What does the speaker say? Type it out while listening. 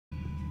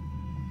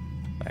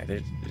Right,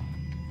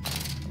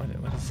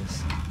 what is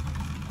this?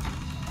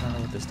 I don't know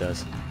what this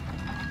does.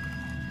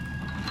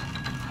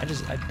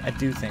 I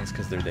do things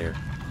because they're there.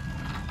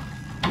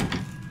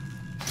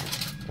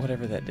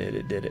 Whatever that did,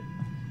 it did it.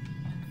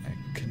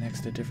 It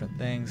connects to different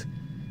things,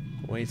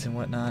 weights and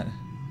whatnot.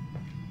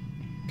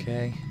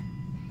 Okay.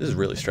 This is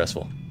really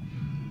stressful.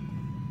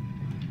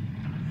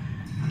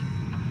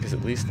 Because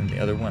at least in the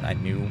other one, I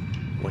knew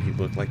what he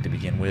looked like to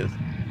begin with.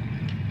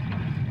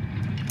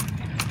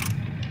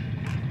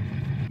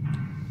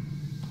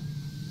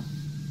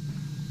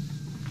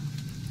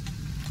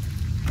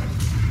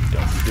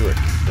 Don't you do it.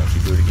 Don't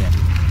you do it again.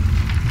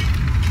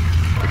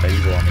 Put that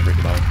evil on me,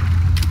 Ricky Bobby.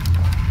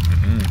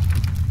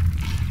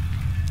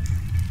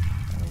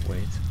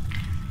 Wait.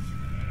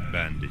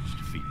 Bandaged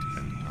feet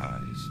and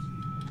eyes.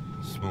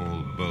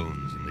 Small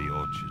bones in the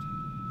orchard.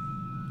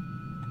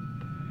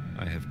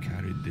 I have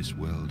carried this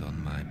world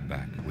on my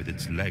back with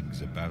its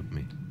legs about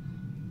me.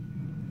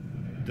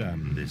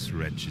 Damn this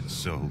wretched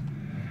soul.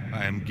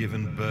 I am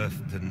given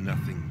birth to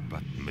nothing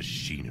but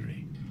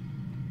machinery.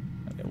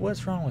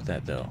 What's wrong with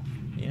that, though?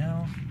 You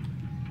know?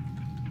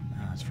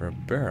 Oh, it's for a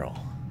barrel.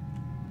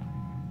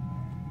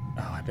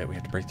 Oh, I bet we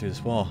have to break through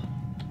this wall.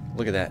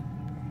 Look at that.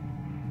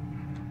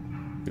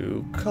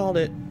 Who called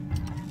it?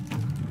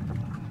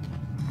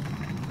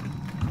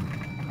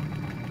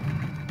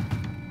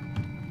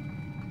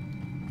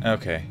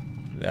 Okay.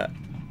 That.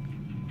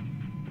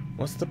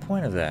 What's the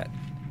point of that?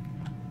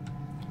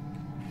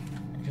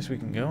 I guess we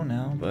can go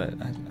now, but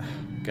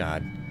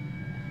God.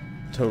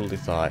 Totally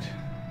thought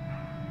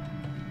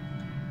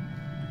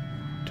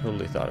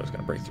I was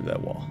going to break through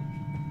that wall.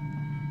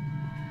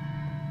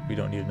 We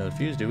don't need another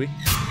fuse, do we?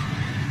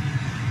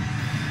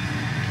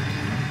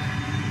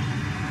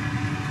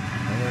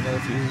 Another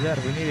fuse is out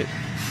if we need it.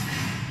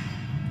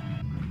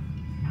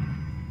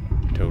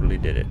 Totally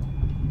did it.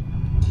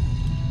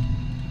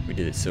 We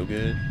did it so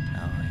good.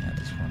 Oh, yeah,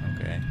 this one,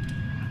 okay.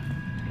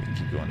 We can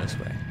keep going this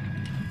way.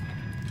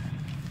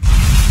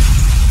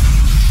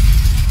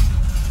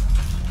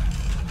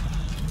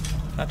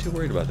 Not too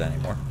worried about that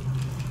anymore.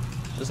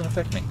 Doesn't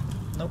affect me.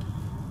 Nope.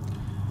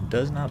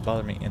 Does not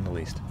bother me in the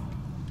least.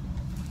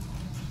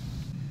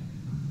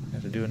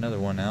 Have to do another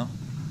one now.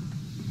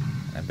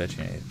 I bet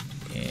you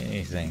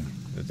anything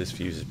that this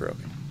fuse is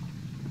broken.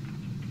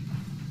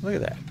 Look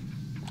at that.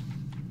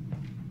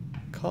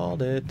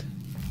 Called it.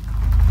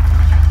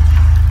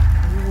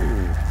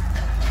 Ooh.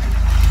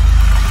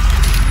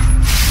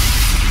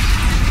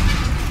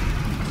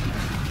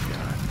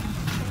 God.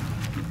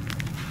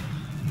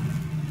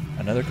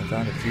 Another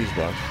confounded fuse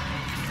box.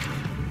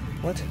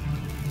 What?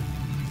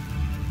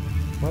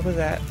 What was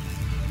that?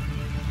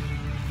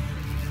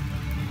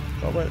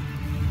 What was...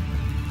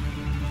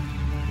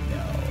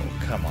 No,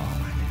 come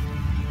on.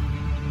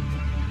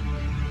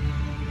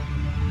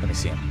 Let me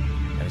see him.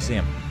 Let me see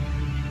him.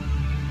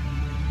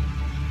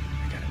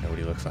 I gotta know what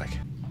he looks like.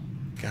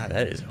 God,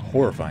 that is a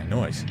horrifying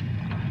noise.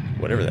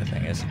 Whatever that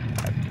thing is.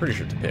 I'm pretty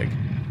sure it's a pig.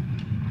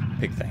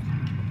 Pig thing.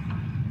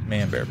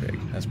 Man, bear, pig.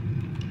 That's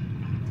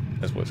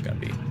what it's gonna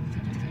be.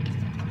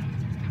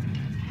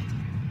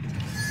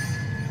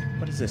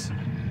 What is this?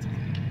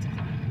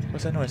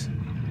 What's that noise?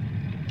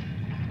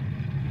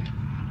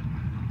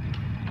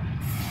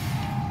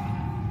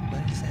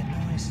 What is that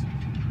noise?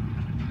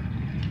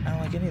 I don't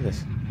like any of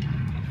this.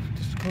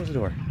 Just close the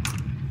door.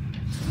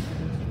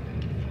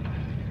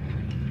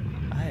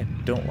 I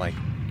don't like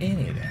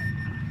any of that.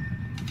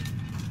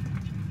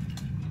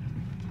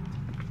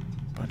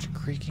 Bunch of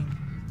creaking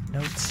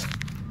notes.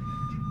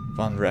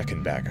 Von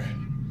Reckenbacker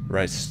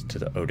writes to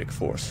the Odic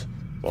force,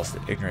 whilst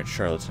the ignorant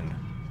charlatan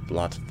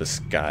blot the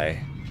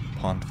sky,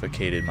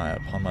 pontificated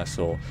upon my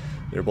soul.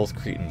 They are both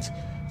cretins.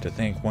 To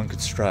think one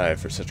could strive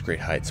for such great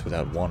heights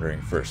without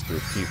wandering first through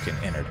puke and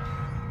innard,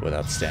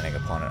 without standing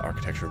upon an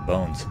architecture of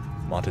bones.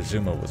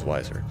 Montezuma was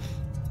wiser.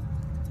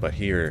 But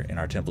here, in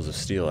our temples of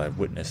steel, I have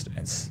witnessed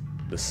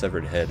the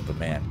severed head of a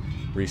man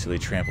recently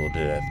trampled to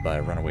death by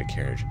a runaway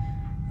carriage.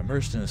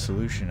 Immersed in a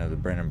solution of the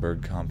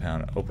Brandenburg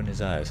compound, open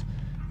his eyes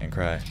and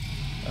cry,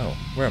 "Oh,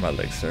 where are my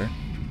legs, sir?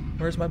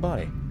 Where is my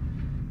body?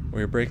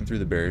 We are breaking through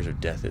the barriers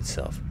of death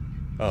itself.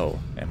 Oh,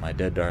 and my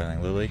dead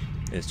darling Lily,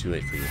 it is too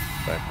late for you,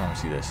 but I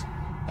promise you this.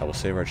 I will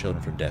save our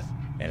children from death,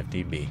 and if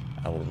need be,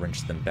 I will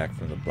wrench them back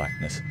from the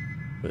blackness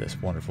with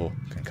this wonderful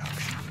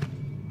concoction."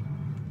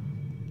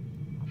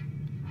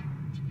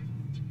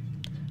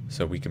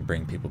 So we can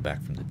bring people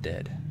back from the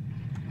dead.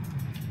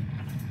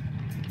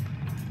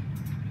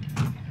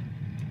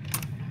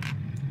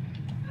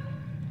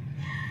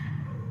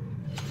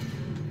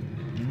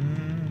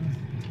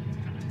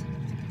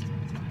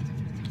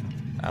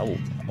 I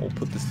will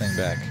put this thing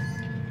back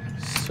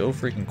so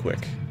freaking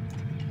quick.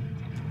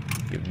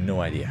 You have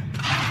no idea.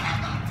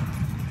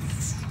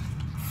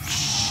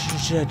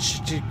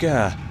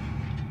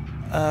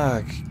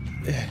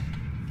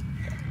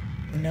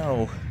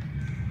 No.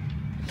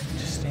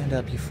 Just stand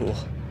up, you fool.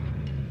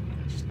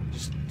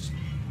 Just.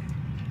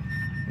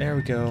 There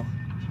we go.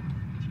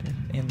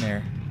 In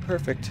there.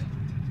 Perfect.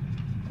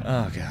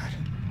 Oh, God.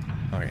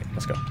 Alright,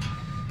 let's go.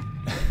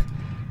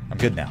 I'm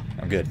good now.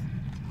 I'm good.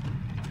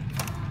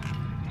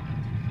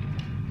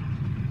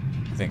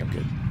 think I'm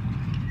good.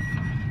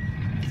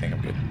 I think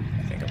I'm good.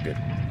 I think I'm good.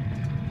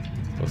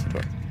 Close the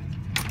door.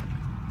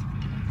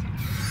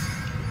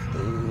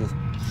 Ooh.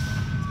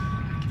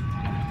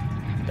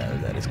 None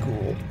of that is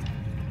cool.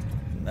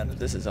 None of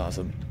this is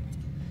awesome.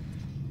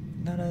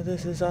 None of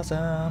this is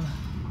awesome.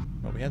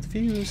 But we have the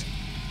fuse.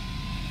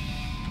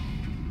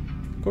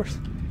 Of course.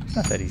 It's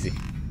not that easy.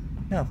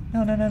 No,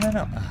 no, no, no, no,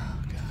 no.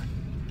 Oh,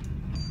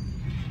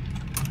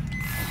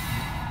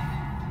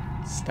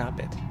 God. Stop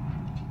it.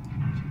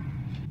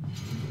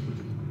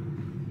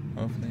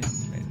 Hopefully.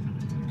 Wait.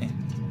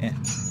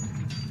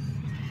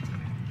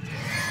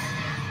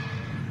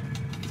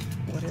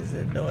 What is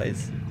that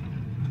noise?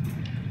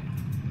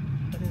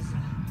 What is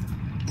that?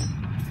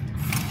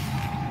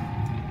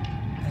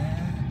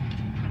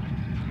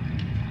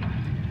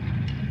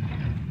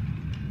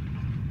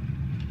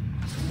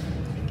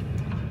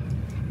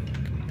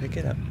 Pick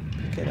it up.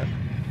 Pick it up.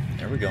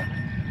 There we go.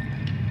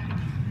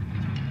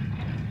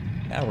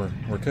 Now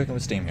we're cooking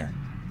with steam here.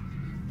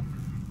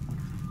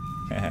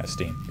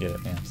 Steam. Get it?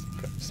 Yeah.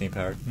 Steam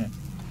powered. Yeah.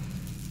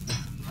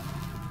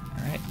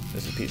 Alright.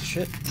 This is a piece of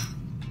shit.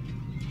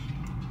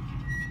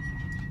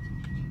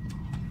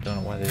 Don't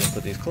know why they didn't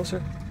put these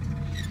closer.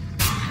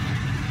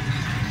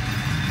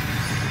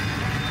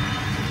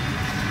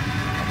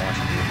 I'm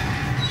watching you.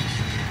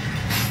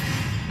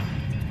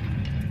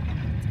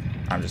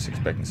 I'm just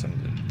expecting some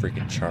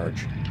freaking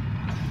charge.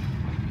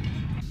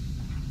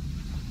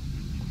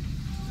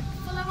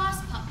 Follow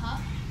us,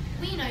 Papa.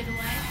 We know the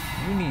way.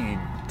 You need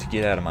to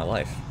get out of my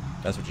life.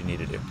 That's what you need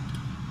to do.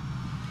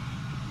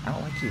 I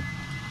don't like you.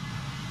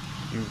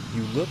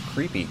 You look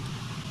creepy.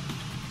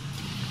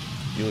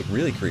 You look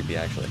really creepy,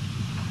 actually.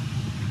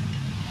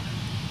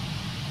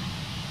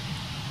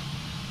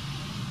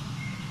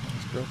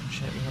 This broken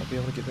shit, we won't be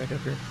able to get back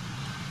up here.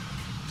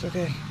 It's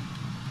okay.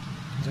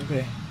 It's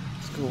okay.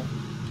 It's cool.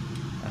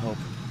 I hope.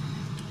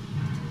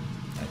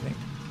 I think.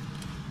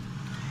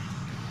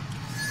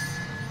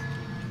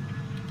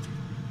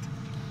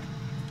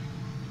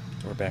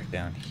 We're back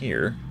down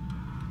here.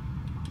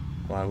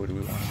 Why would we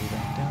want to be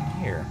back down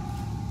here?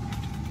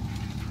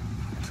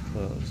 It's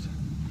closed.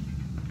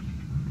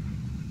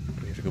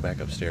 Do we have to go back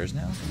upstairs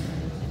now?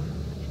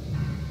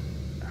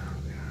 Oh,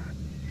 God.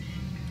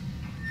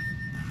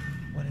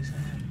 What is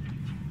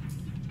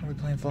that? Are we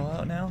playing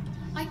Fallout now?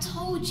 I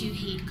told you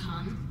he'd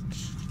come.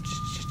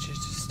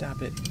 Just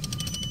stop it.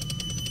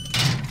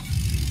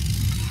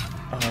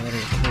 Oh, that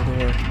is a cool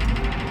door.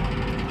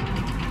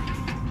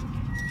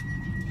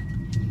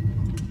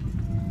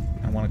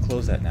 I want to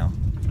close that now.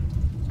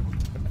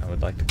 I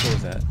would like to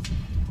close that.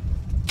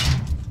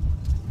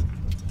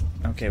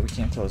 Okay, we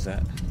can't close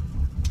that.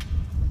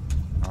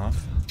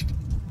 Off.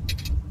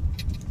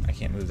 I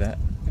can't move that.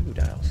 Ooh,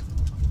 dials.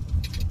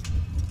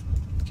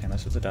 Can't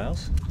mess with the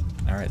dials?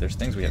 Alright, there's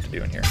things we have to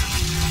do in here.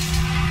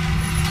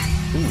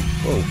 Ooh,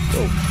 whoa,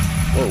 whoa,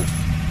 whoa.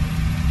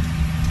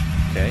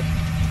 Okay.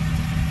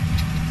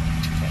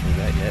 Can't move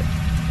that yet.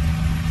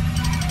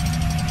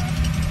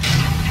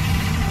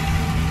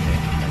 Okay,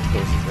 how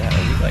close is that?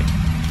 Are we like...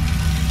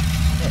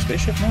 Oh, a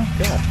spaceship now?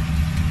 God.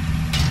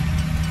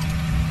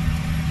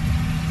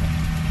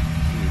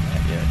 Can't do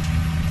that yet.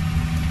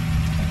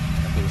 Can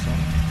I put this on?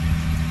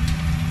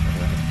 Or do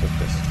I have to flip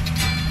this?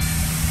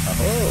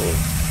 Oh!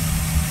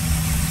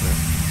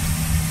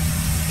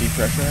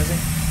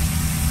 Depressurizing?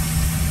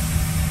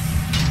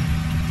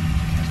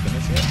 Spin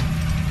this yet?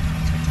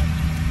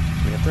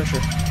 We have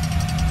pressure.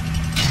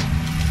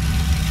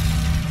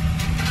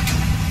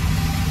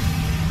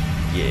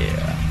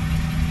 Yeah.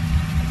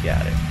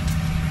 Got it.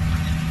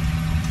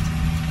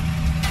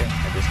 Okay, I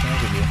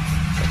disconnected you.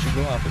 That should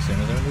go off as soon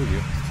as I remove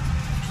you.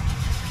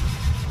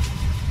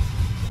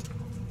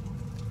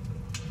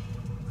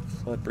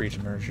 Flood breach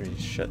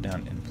emergency shut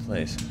down in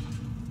place.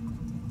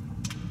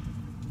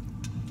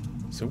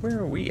 So where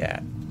are we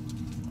at?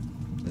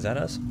 Is that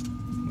us?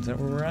 Is that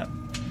where we're at?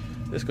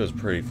 This goes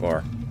pretty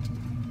far.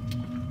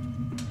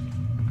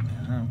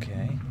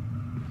 Okay.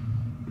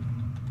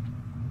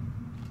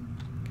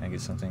 Can I get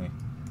something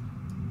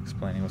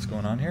explaining what's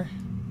going on here?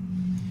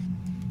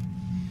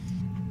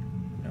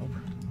 Nope.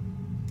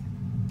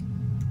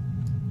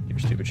 Your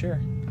stupid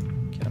chair.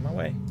 Get out of my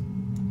way.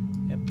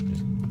 Yep,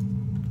 just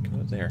go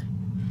up there.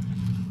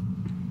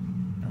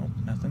 Nope,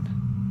 nothing.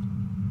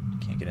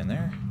 Can't get in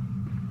there.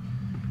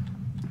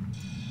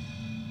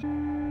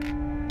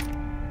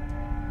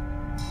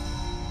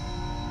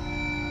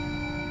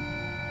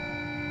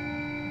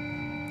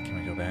 Can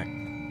we go back?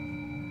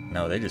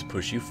 No, they just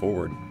push you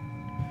forward.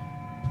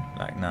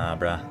 Like, nah,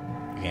 bruh.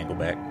 You can't go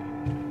back.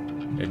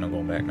 There's no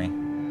going back, man.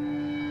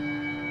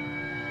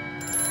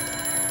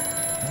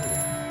 Oh.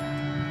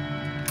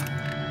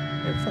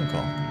 We have a phone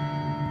call.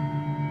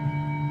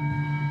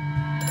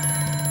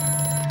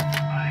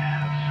 I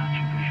have such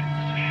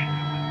visions to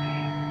share with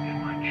thee. It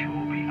might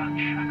sure be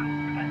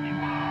unshackled, and you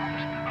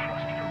harvest the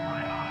crust from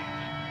my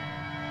eyes.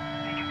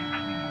 Make me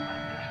clean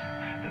like this,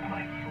 that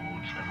my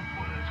thoughts and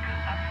words can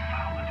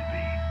unfouled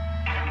be.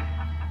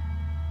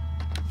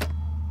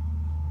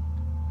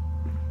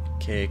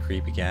 Okay,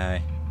 creepy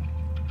guy.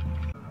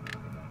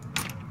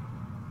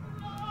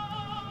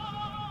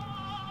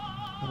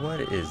 What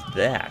is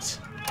that?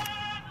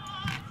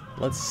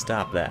 Let's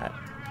stop that.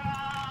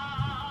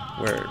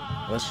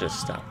 Let's just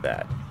stop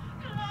that.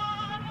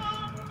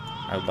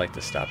 I would like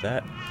to stop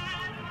that.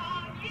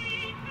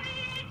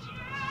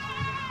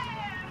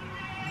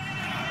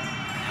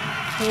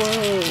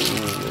 Whoa,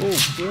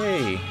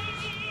 okay.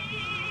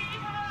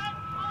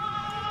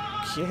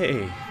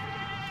 Okay.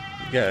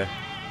 You got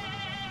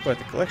quite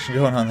the collection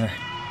going on there.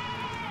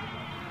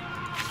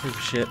 Oh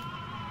shit.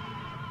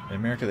 In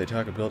America, they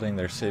talk of building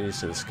their cities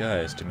to the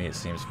skies. To me, it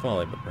seems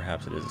folly, but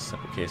perhaps it is a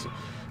simple case of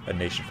a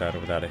nation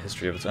founded without a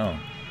history of its own.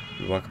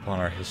 We walk upon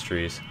our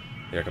histories;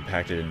 they are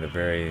compacted in the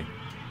very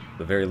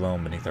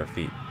loam beneath our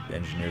feet. The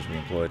engineers we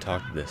employ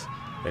talked of this.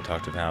 They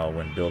talked of how,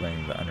 when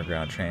building the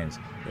underground trains,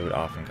 they would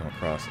often come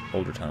across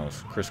older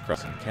tunnels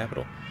crisscrossing the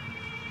capital.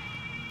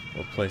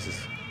 What places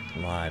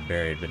lie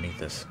buried beneath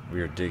us?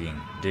 We are digging,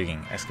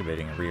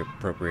 excavating, and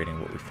reappropriating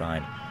what we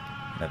find.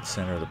 And at the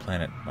center of the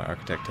planet, my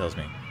architect tells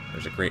me,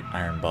 there's a great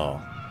iron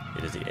ball.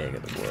 It is the egg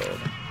of the world.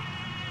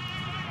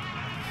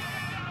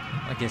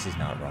 I guess he's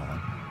not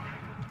wrong.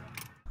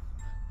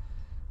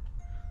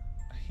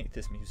 I hate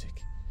this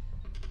music.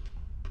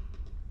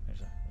 There's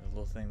a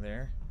little thing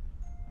there.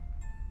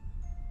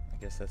 I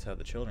guess that's how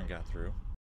the children got through.